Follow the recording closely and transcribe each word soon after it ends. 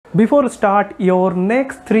Before start your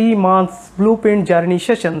next 3 months blueprint journey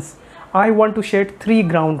sessions, I want to set 3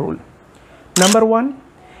 ground rule. Number 1,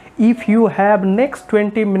 if you have next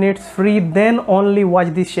 20 minutes free, then only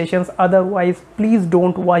watch these sessions, otherwise please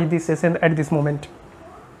don't watch this session at this moment.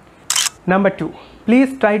 Number 2,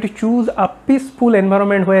 please try to choose a peaceful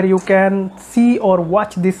environment where you can see or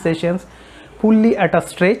watch these sessions fully at a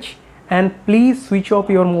stretch, and please switch off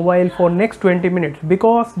your mobile for next 20 minutes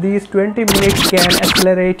because these 20 minutes can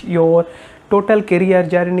accelerate your total career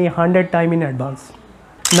journey 100 times in advance.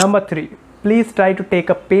 Number 3, please try to take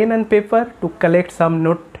a pen and paper to collect some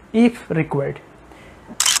note if required.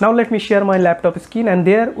 Now let me share my laptop screen and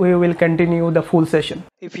there we will continue the full session.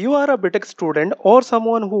 If you are a BTech student or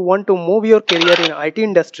someone who want to move your career in IT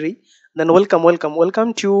industry, then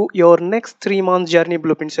welcome to your next 3 months journey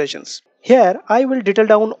blueprint sessions. Here I will detail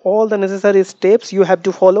down all the necessary steps you have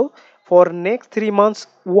to follow for next 3 months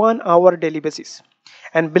 1 hour daily basis.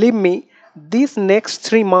 And believe me, this next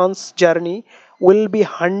 3 months journey will be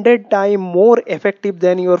 100 times more effective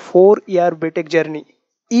than your 4-year BTech journey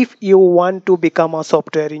if you want to become a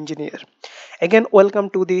software engineer. Again, welcome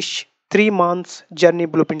to this 3 months journey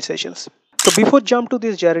blueprint sessions. So before jump to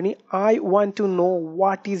this journey, I want to know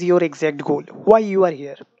what is your exact goal, why you are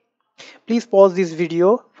here. Please pause this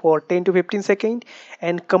video for 10 to 15 seconds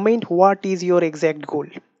and comment what is your exact goal.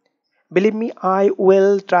 Believe me, I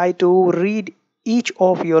will try to read each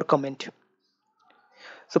of your comment.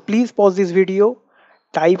 So please pause this video,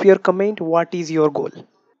 type your comment, what is your goal.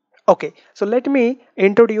 Okay, so let me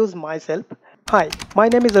introduce myself. Hi, my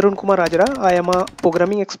name is Arun Kumar Rajara. I am a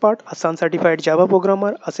programming expert, a Sun certified Java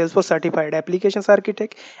programmer, a Salesforce certified applications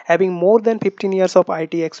architect, having more than 15 years of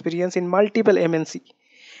IT experience in multiple MNC.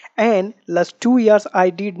 And last 2 years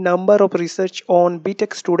I did number of research on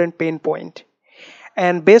BTech student pain point.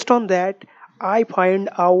 And based on that, I find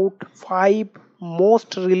out 5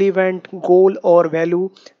 most relevant goal or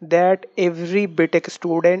value that every BTech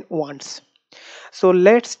student wants. So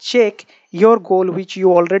let's check your goal which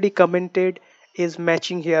you already commented is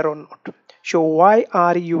matching here or not. So why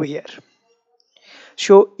are you here?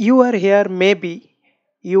 So you are here, maybe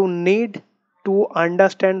you need to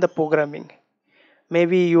understand the programming.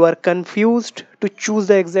 Maybe you are confused to choose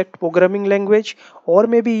the exact programming language, or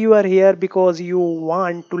maybe you are here because you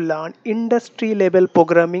want to learn industry level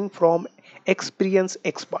programming from experienced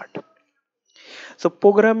expert. So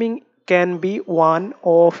programming can be one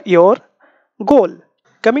of your goal.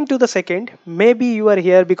 Coming to the second, maybe you are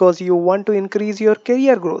here because you want to increase your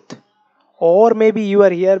career growth, or maybe you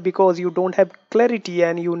are here because you don't have clarity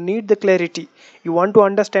and you need the clarity. You want to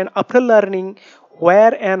understand after learning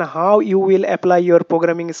where and how you will apply your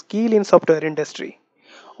programming skill in software industry.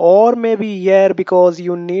 Or maybe here because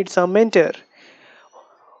you need some mentor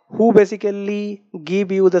who basically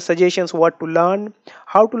give you the suggestions what to learn,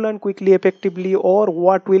 how to learn quickly, effectively, or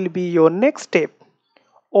what will be your next step.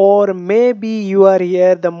 Or maybe you are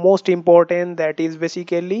here the most important, that is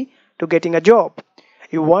basically to getting a job.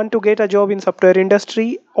 You want to get a job in software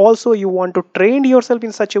industry, also you want to train yourself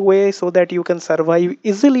in such a way so that you can survive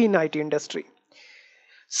easily in IT industry.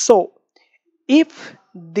 So if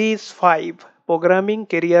these 5, programming,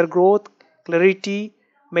 career growth, clarity,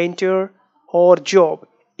 mentor, or job,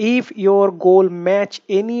 if your goal match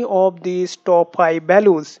any of these top 5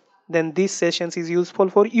 values, then this session is useful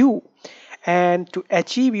for you. And to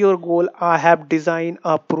achieve your goal, I have designed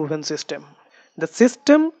a proven system. The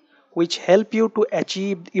system which help you to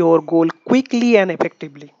achieve your goal quickly and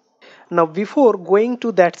effectively. Now before going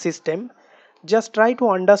to that system, just try to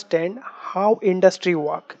understand how industry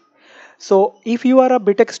work. So if you are a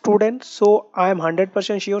BTech student, so I am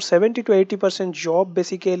 100% sure 70 to 80% job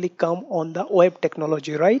basically come on the web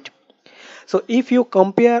technology, right? So if you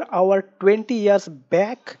compare our 20 years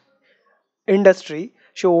back industry,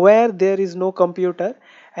 so where there is no computer,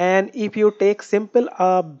 and if you take simple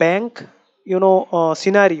bank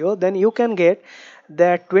scenario, then you can get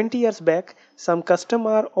that 20 years back some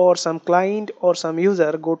customer or some client or some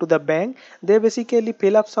user go to the bank, they basically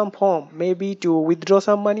fill up some form, maybe to withdraw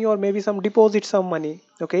some money or maybe some deposit some money.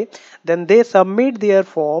 Okay, then they submit their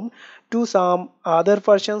form to some other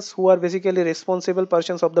persons who are basically responsible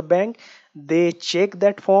persons of the bank. They check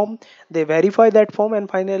that form, they verify that form, and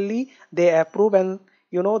finally they approve, and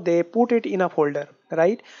they put it in a folder,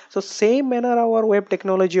 right? So same manner our web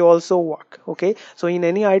technology also work. Okay, so in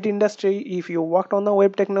any IT industry, if you worked on the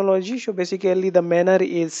web technology, so basically the manner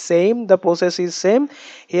is same, the process is same.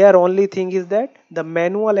 Here only thing is that the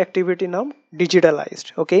manual activity now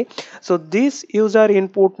digitalized. Okay, so this user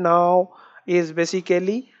input now is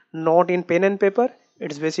basically not in pen and paper,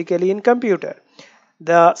 it's basically in computer.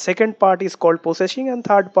 The second part is called processing, and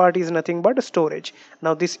third part is nothing but storage.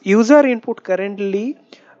 Now this user input currently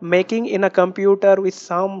making in a computer with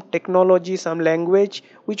some technology, some language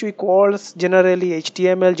which we call generally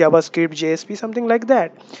HTML, JavaScript, JSP, something like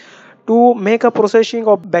that. To make a processing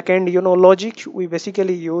of backend, logic, we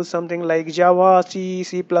basically use something like Java, C,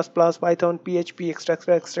 C++, Python, PHP,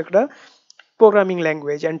 etc., etc., programming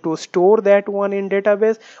language. And to store that one in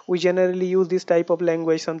database, we generally use this type of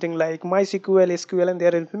language, something like MySQL, SQL, and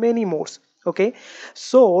there are many more. Okay,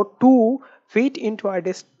 so to fit into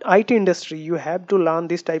IT industry, you have to learn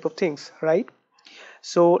this type of things, right?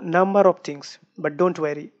 So number of things, but don't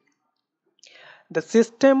worry, the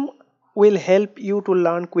system will help you to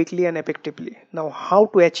learn quickly and effectively. Now how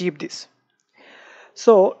to achieve this?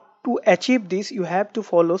 So to achieve this, you have to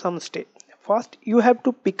follow some steps. First, you have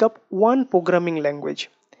to pick up one programming language,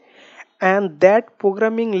 and that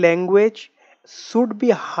programming language should be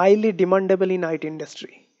highly demandable in IT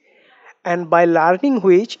industry. And by learning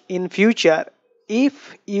which, in future,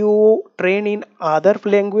 if you train in other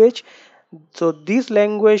language, so this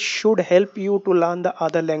language should help you to learn the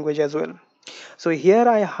other language as well. So here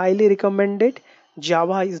I highly recommend it.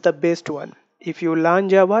 Java is the best one. If you learn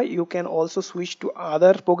Java, you can also switch to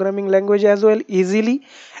other programming language as well easily,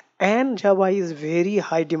 and Java is very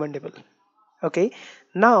high demandable. Okay,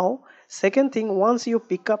 now second thing, once you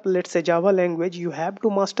pick up, let's say, Java language, you have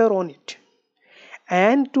to master on it.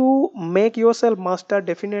 And to make yourself master,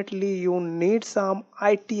 definitely you need some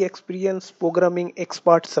IT experience, programming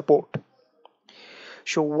expert support.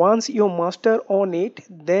 So once you master on it,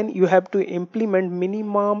 then you have to implement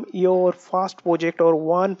minimum your first project or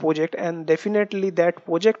one project, and definitely that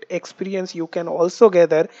project experience you can also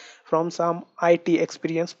gather from some IT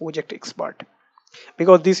experience project expert,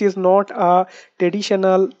 because this is not a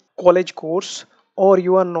traditional college course, or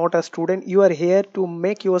you are not a student, you are here to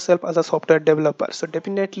make yourself as a software developer. So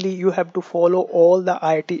definitely you have to follow all the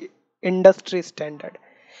IT industry standard,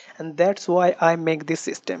 and that's why I make this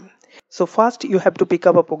system. So first you have to pick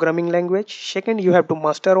up a programming language, second you have to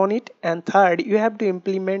master on it, and third you have to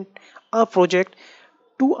implement a project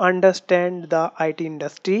to understand the IT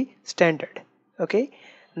industry standard. Okay,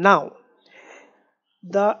 now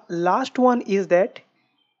the last one is that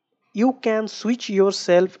you can switch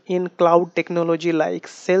yourself in cloud technology like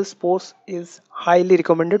Salesforce is highly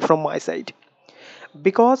recommended from my side,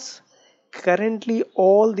 because currently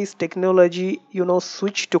all this technology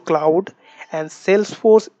switch to cloud, and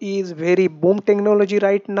Salesforce is very boom technology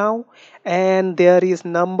right now, and there is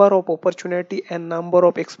number of opportunity and number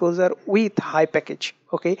of exposure with high package.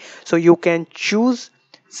 Okay, so you can choose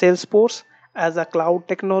Salesforce as a cloud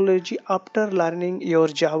technology after learning your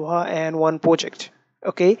Java and one project.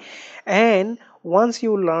 Okay, and once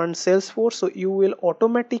you learn Salesforce, so you will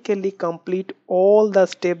automatically complete all the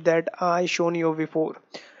step that I shown you before: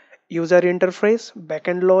 user interface,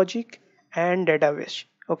 backend logic, and database.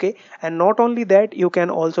 Okay, and not only that, you can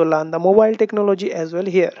also learn the mobile technology as well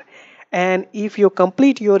here. And if you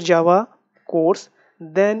complete your Java course,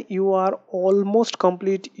 then you are almost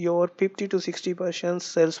complete your 50 to 60%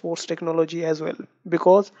 Salesforce technology as well,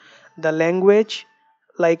 because the language,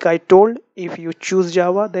 like I told, if you choose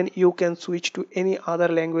Java, then you can switch to any other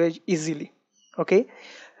language easily. Okay,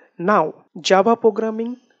 now Java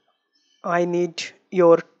programming, I need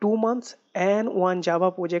your 2 months, and one Java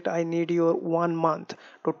project I need your 1 month,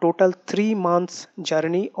 to total 3 months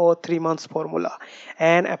journey or 3 months formula.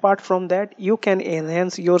 And apart from that, you can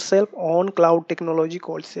enhance yourself on cloud technology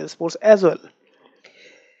called Salesforce as well.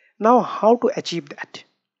 Now how to achieve that?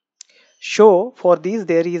 So for this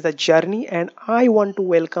there is a journey, and I want to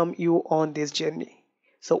welcome you on this journey.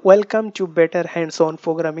 So welcome to better hands-on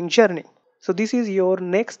programming journey. So this is your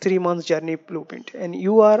next 3 months journey blueprint, and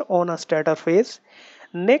you are on a starter phase.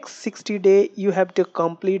 Next 60 day you have to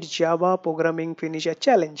complete Java programming finisher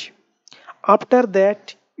challenge. After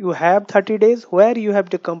that you have 30 days where you have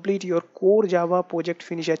to complete your core Java project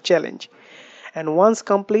finisher challenge. And once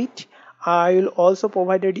complete, I will also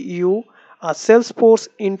provided you a Salesforce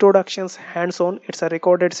introductions hands-on. It's a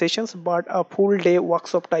recorded sessions but a full day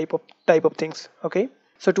workshop type of things. Okay,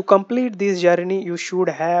 so to complete this journey, you should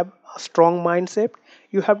have a strong mindset.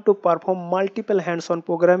 You have to perform multiple hands-on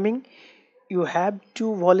programming. You have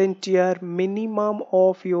to volunteer minimum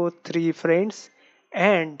of your 3 friends,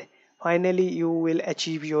 and finally you will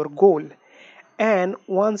achieve your goal. And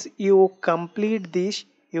once you complete this,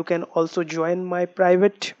 you can also join my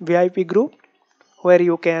private VIP group, where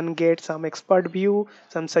you can get some expert view,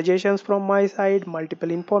 some suggestions from my side,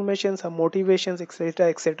 multiple information, some motivations, etc.,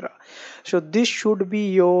 etc. So this should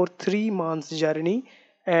be your 3 months journey,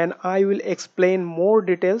 and I will explain more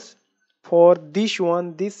details for this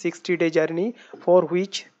 60-day journey, for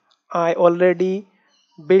which I already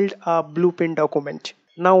built a blueprint document.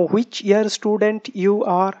 Now which year student you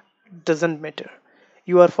are doesn't matter.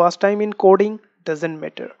 Your first time in coding doesn't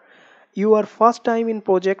matter. Your first time in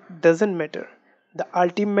project doesn't matter. The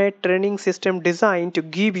ultimate training system designed to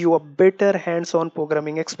give you a better hands-on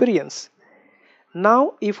programming experience.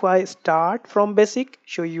 Now if I start from basic,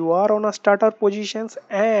 so you are on a starter positions,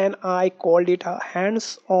 and I called it a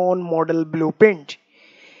hands-on model blueprint.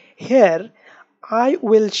 Here I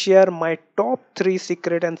will share my top 3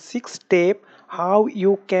 secret and 6 step how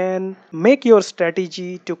you can make your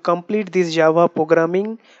strategy to complete this Java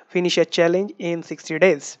programming finish a challenge in 60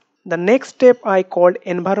 days. The next step I called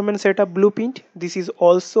environment setup blueprint. This is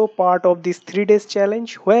also part of this 3 days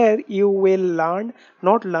challenge where you will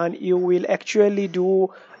you will actually do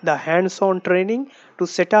the hands-on training to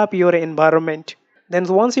set up your environment. Then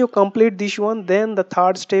once you complete this one, then the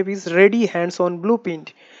third step is ready hands-on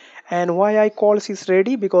blueprint. And why I call this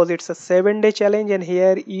ready, because it's a 7-day challenge, and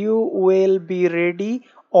here you will be ready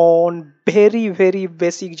on very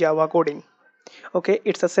basic Java coding. Okay,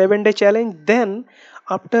 it's a 7-day challenge. Then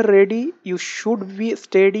after ready you should be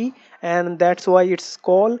steady, and that's why it's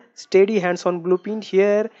called steady hands-on blueprint.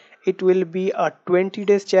 Here it will be a 20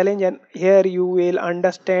 days challenge, and here you will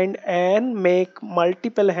understand and make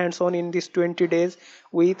multiple hands-on in this 20 days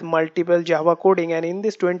with multiple Java coding, and in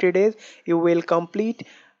this 20 days you will complete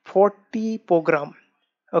 40 program.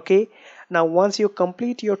 Okay, now once you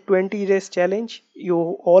complete your 20 days challenge, you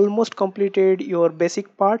almost completed your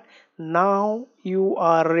basic part. Now you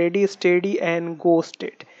are ready, steady, and go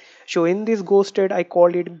state. So in this go state I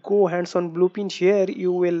called it go hands-on blueprint. Here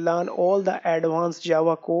you will learn all the advanced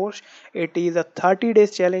Java course. It is a 30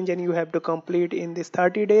 days challenge, and you have to complete in this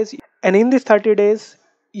 30 days. And in this 30 days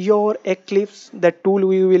your Eclipse, the tool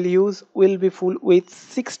we will use, will be full with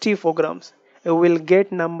 60 programs. You will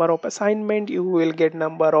get number of assignment, you will get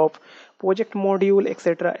number of project module,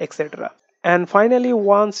 etc, etc. And finally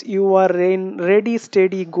once you are ready,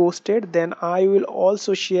 steady, go state, then I will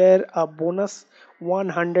also share a bonus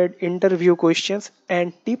 100 interview questions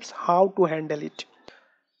and tips how to handle it.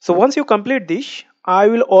 So once you complete this, I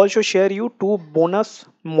will also share you 2 bonus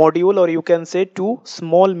module, or you can say 2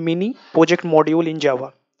 small mini project module in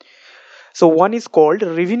Java. So one is called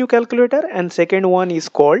revenue calculator, and second one is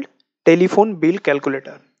called telephone bill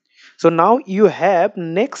calculator. So now you have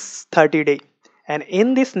next 30 day, and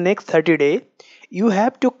in this next 30 day you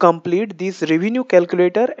have to complete this revenue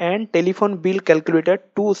calculator and telephone bill calculator,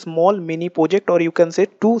 2 small mini project, or you can say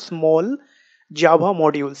 2 small Java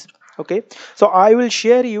modules. Okay, so I will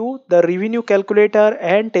share you the revenue calculator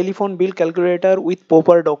and telephone bill calculator with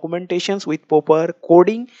proper documentations, with proper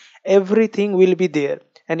coding. Everything will be there,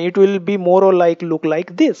 and it will be more or like look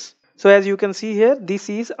like this. So as you can see here, this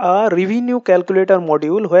is a revenue calculator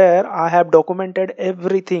module where I have documented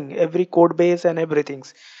everything, every code base and everything.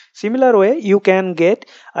 Similar way you can get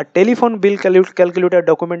a telephone bill calculator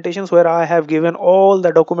documentations where I have given all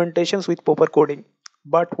the documentations with proper coding.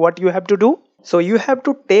 But what you have to do, so you have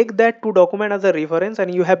to take that to document as a reference,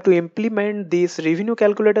 and you have to implement this revenue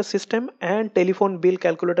calculator system and telephone bill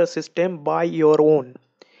calculator system by your own.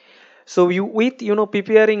 So you with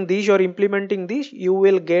preparing this or implementing this, you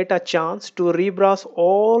will get a chance to rebrush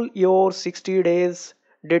all your 60 days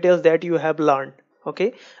details that you have learned.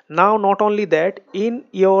 Okay, now not only that, in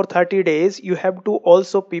your 30 days you have to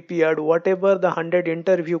also prepare whatever the 100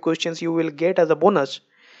 interview questions you will get as a bonus.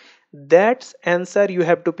 That's answer you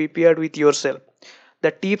have to prepare with yourself.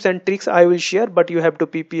 The tips and tricks I will share, but you have to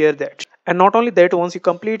prepare that. And not only that, once you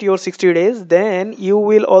complete your 60 days, then you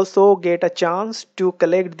will also get a chance to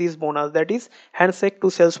collect this bonus, that is handshake to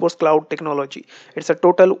Salesforce cloud technology. It's a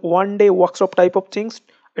total 1-day workshop type of things.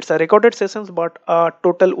 It's a recorded sessions but a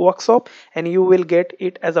total workshop, and you will get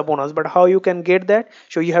it as a bonus. But how you can get that,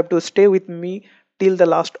 so you have to stay with me till the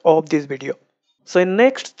last of this video. So in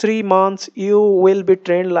next 3 months you will be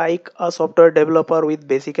trained like a software developer with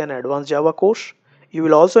basic and advanced Java course. You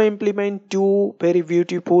will also implement 2 very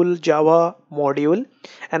beautiful Java module,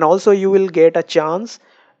 and also you will get a chance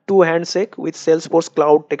to handshake with Salesforce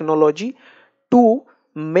cloud technology to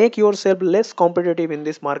make yourself less competitive in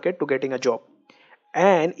this market to getting a job.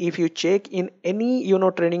 And if you check in any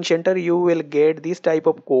training center, you will get this type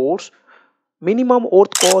of course. Minimum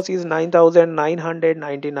earth cost is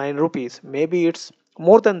 9,999 rupees. Maybe it's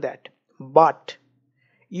more than that, but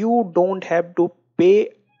you don't have to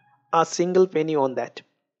pay a single penny on that.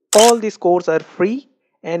 All these courses are free,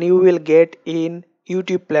 and you will get in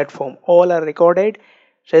YouTube platform. All are recorded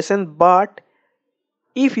sessions, but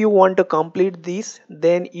if you want to complete this,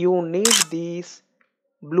 then you need this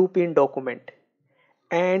blueprint document.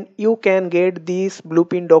 and you can get this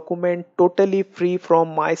blueprint document totally free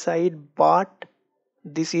from my side, but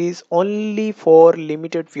this is only for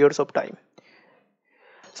limited periods of time.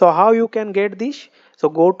 So how you can get this? So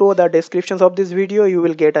go to the descriptions of this video, you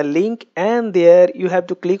will get a link, and there you have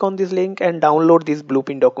to click on this link and download this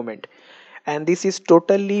blueprint document, and this is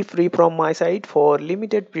totally free from my side for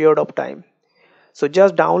limited period of time. So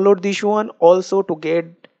just download this one. Also, to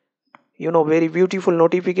get very beautiful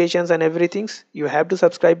notifications and everything, you have to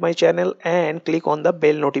subscribe my channel and click on the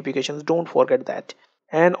bell notifications, don't forget that.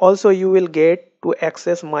 And also you will get to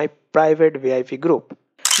access my private VIP group.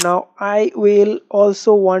 Now I will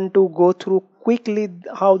also want to go through quickly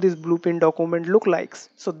how this blueprint document look like.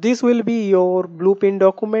 So this will be your blueprint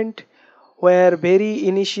document, where very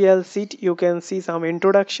initial sheet you can see some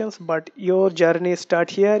introductions, but your journey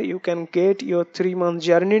start here. You can get your 3 month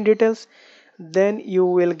journey details, then you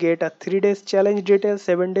will get a 3 days challenge details,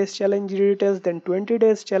 7 days challenge details, then 20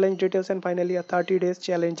 days challenge details, and finally a 30 days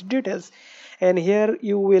challenge details. And here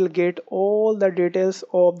you will get all the details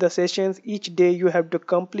of the sessions. Each day you have to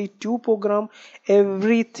complete 2 program,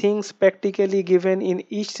 everything's practically given in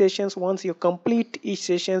each sessions. Once you complete each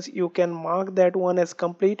sessions, you can mark that one as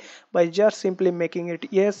complete by just simply making it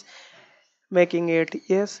yes,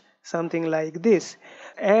 something like this.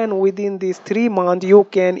 And within these 3 months you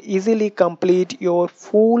can easily complete your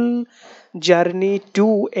full journey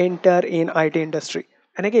to enter in IT industry.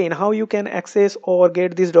 And again, how you can access or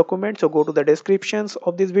get this document? So go to the descriptions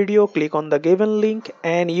of this video, click on the given link,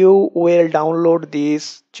 and you will download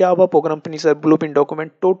this Java program finisher blueprint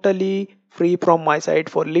document totally free from my side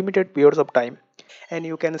for limited periods of time. And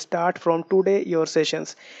you can start from today your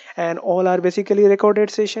sessions, and all are basically recorded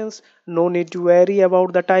sessions. No need to worry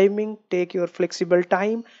about the timing. Take your flexible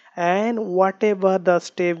time, and whatever the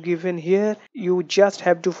step given here, you just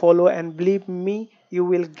have to follow, and believe me, you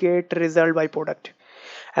will get result by product.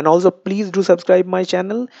 And also please do subscribe my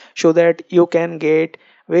channel so that you can get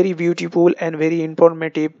very beautiful and very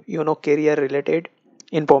informative career related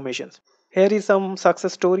informations. Here is some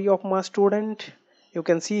success story of my student. You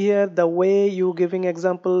can see here the way you giving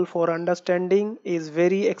example for understanding is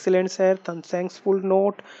very excellent, sir. Thankful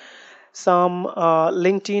note, some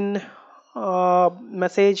LinkedIn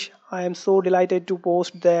message. I am so delighted to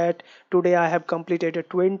post that today I have completed a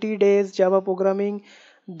 20 days Java programming.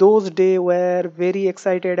 Those days were very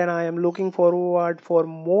excited, and I am looking forward for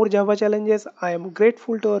more Java challenges. I am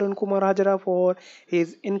grateful to Arun Kumar Hajra for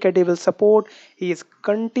his incredible support. He is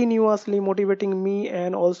continuously motivating me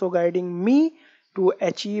and also guiding me to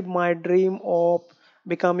achieve my dream of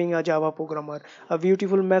becoming a Java programmer. A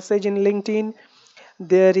beautiful message in LinkedIn.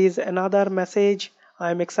 There is another message.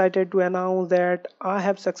 I am excited to announce that I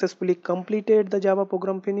have successfully completed the Java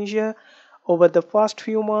program finisher. Over the first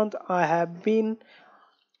few months, I have been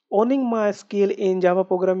owning my skill in Java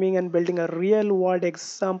programming and building a real world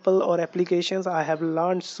example or applications. I have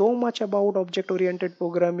learned so much about object oriented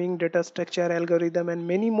programming, data structure, algorithm, and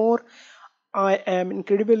many more. I am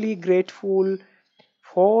incredibly grateful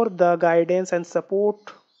for the guidance and support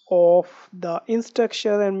of the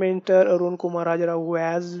instructor and mentor Arun Kumar Hajra, who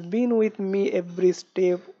has been with me every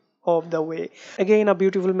step of the way. Again, a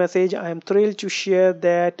beautiful message. I am thrilled to share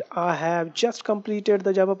that I have just completed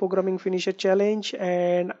the Java programming finisher challenge,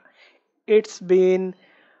 and it's been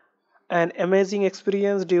an amazing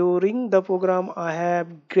experience. During the program, I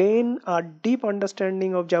have gained a deep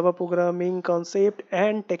understanding of Java programming concept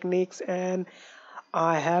and techniques, and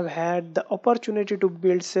I have had the opportunity to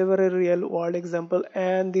build several real world examples,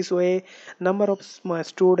 and this way number of my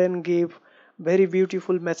students give very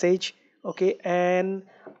beautiful message. Okay, and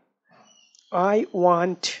I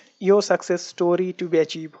want your success story to be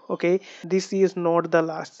achieved. Okay, this is not the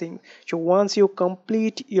last thing. So once you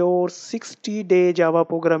complete your 60-day Java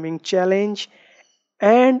programming challenge,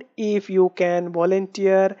 and if you can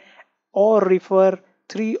volunteer or refer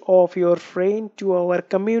 3 of your friends to our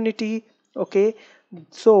community, okay,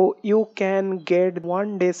 so you can get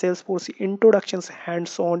 1 day Salesforce introductions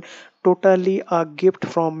hands-on, totally a gift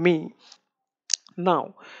from me.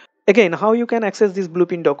 Now again, how you can access this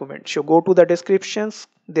blueprint document? So go to the descriptions,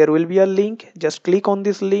 there will be a link. Just click on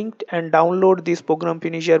this link and download this program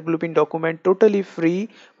finisher blueprint document totally free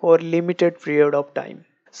for limited period of time.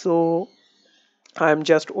 So I'm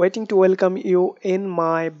just waiting to welcome you in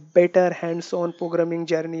my better hands-on programming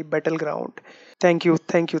journey battleground. Thank you,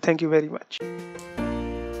 thank you, thank you very much.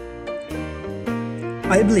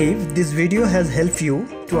 I believe this video has helped you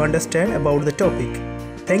to understand about the topic.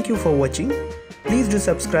 Thank you for watching. Please do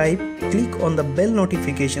subscribe, click on the bell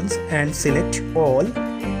notifications and select all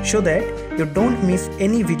so that you don't miss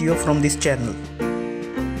any video from this channel.